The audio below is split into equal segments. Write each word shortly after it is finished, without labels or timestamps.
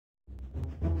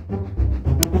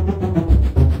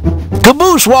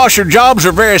Caboose washer jobs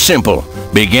are very simple.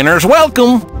 Beginners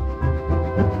welcome.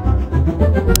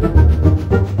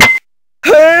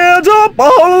 Heads up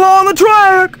all along the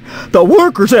track! The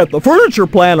workers at the furniture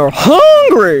plant are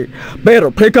hungry!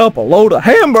 Better pick up a load of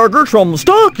hamburgers from the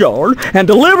stockyard and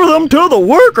deliver them to the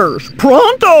workers,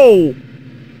 pronto!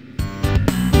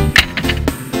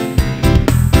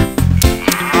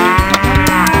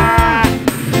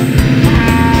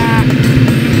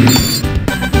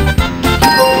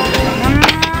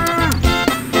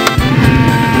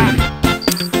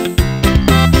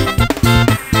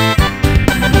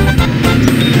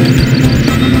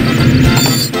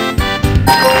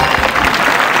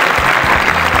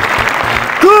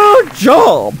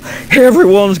 Job.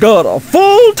 Everyone's got a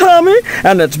full tummy,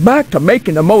 and it's back to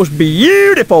making the most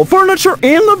beautiful furniture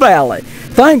in the valley.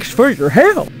 Thanks for your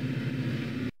help.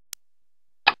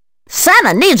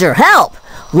 Santa needs your help.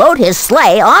 Load his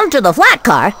sleigh onto the flat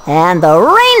car and the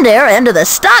reindeer into the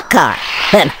stock car.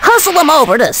 Then hustle them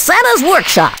over to Santa's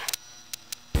workshop.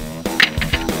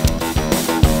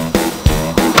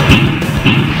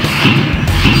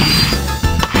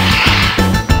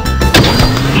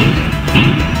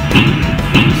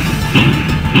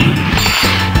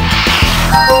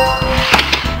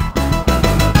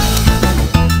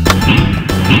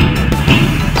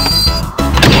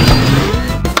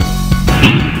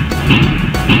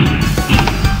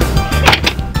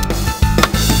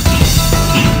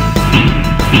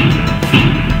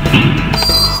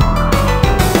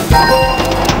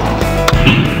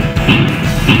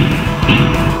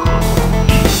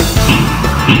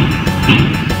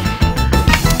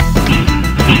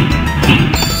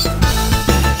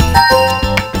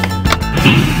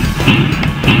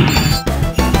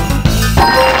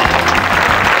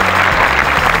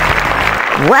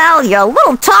 Well, you're a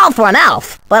little tall for an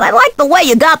elf, but I like the way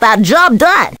you got that job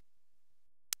done.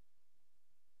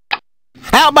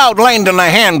 How about lending a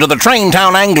hand to the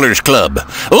Traintown Anglers Club?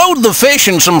 Load the fish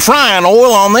and some frying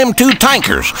oil on them 2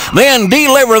 tankers, then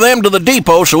deliver them to the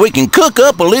depot so we can cook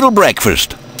up a little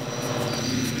breakfast.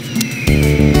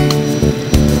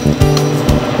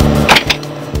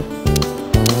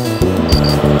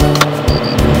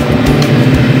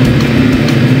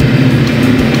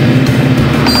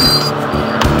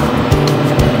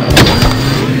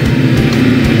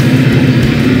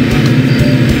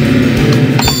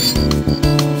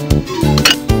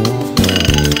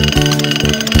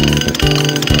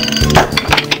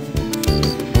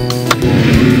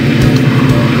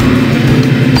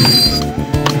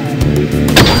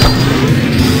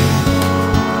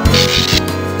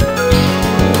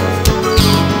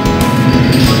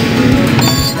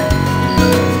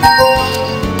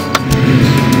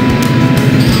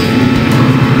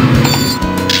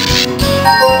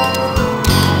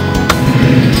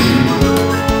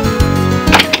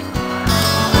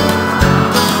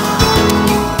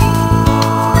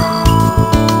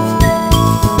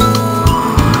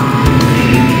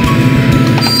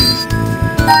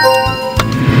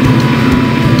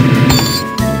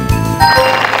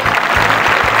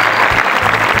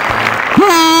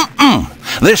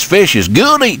 This fish is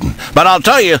good eating, but I'll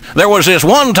tell you, there was this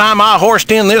one time I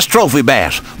horsed in this trophy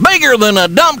bass, bigger than a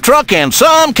dump truck and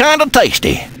some kind of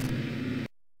tasty.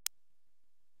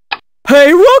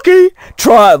 Hey, rookie,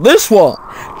 try this one.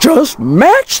 Just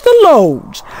match the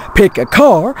loads. Pick a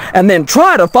car and then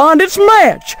try to find its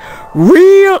match.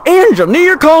 Real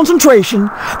engineer concentration.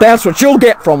 That's what you'll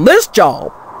get from this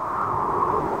job.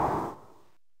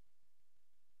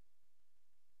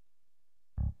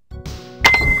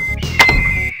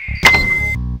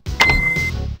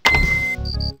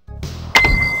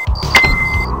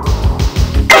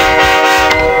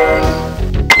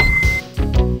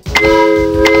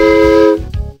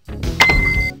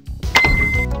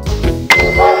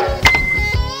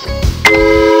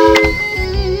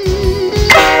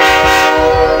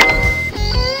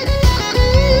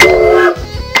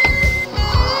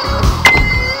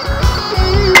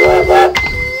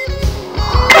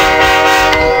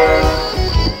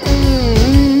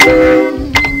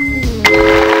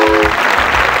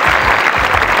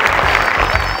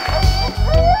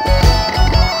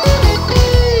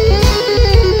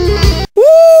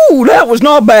 That was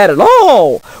not bad at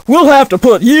all. We'll have to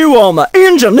put you on the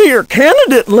engineer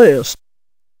candidate list.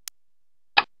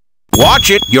 Watch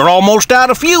it, you're almost out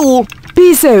of fuel.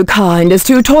 Be so kind as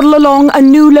to toddle along a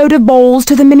new load of balls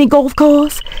to the mini golf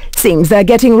course. Seems they're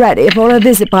getting ready for a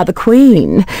visit by the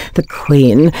Queen. The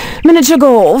Queen. Miniature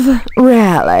golf.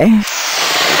 Really.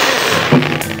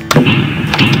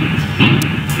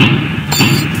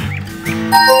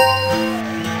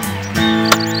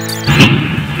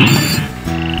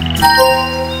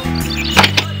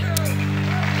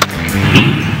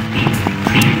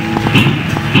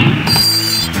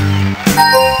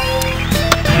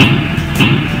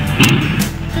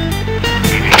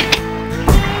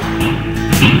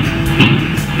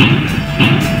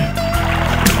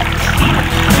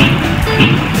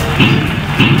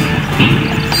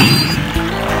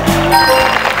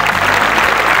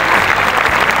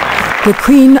 The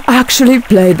Queen actually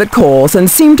played the course and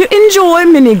seemed to enjoy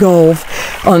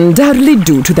mini-golf, undoubtedly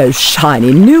due to those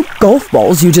shiny new golf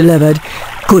balls you delivered.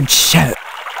 Good show.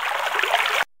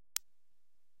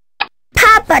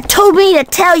 Papa told me to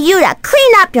tell you to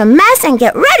clean up your mess and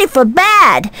get ready for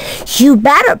bed. You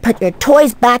better put your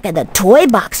toys back in the toy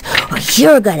box or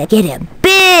you're gonna get in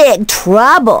big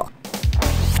trouble.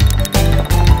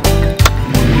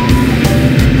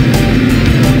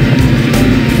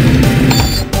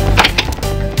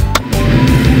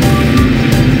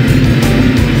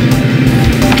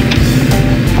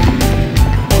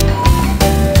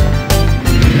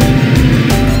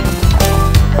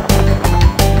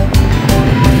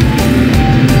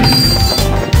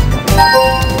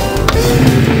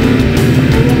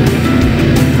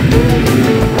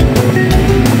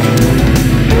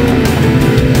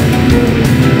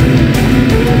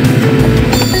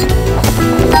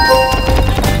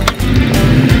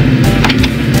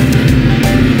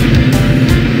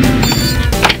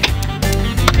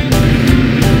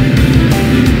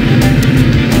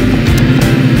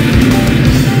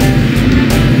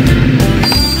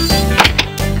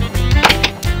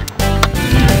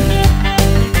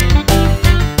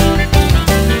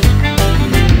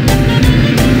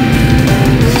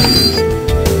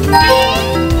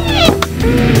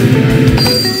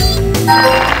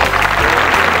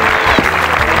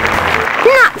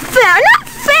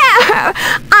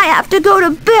 To go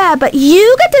to bed, but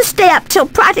you get to stay up till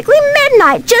practically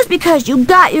midnight just because you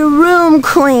got your room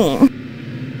clean.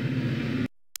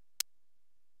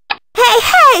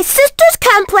 Hey, sisters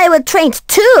come play with trains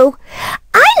too.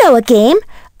 I know a game.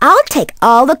 I'll take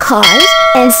all the cars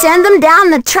and send them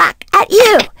down the track at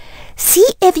you. See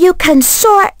if you can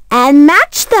sort and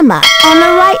match them up on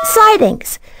the right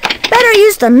sidings. Better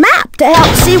use the map to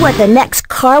help see what the next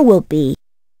car will be.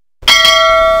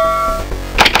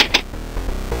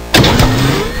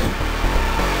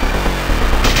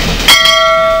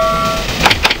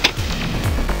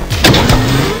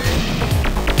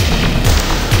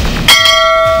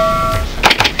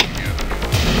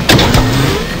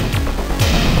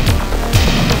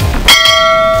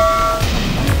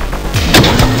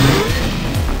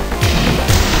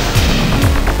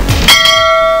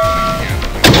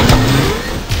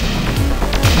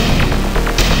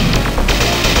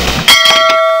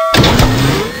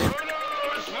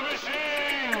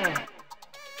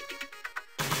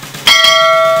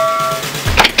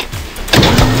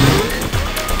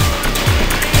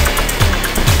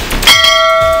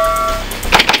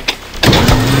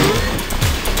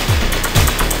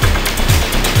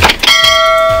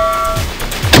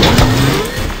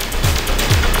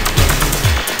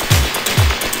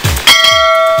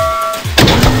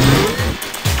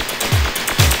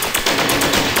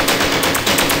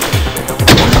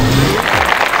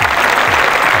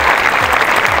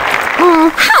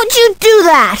 How'd you do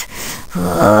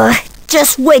that?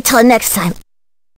 Just wait till next time.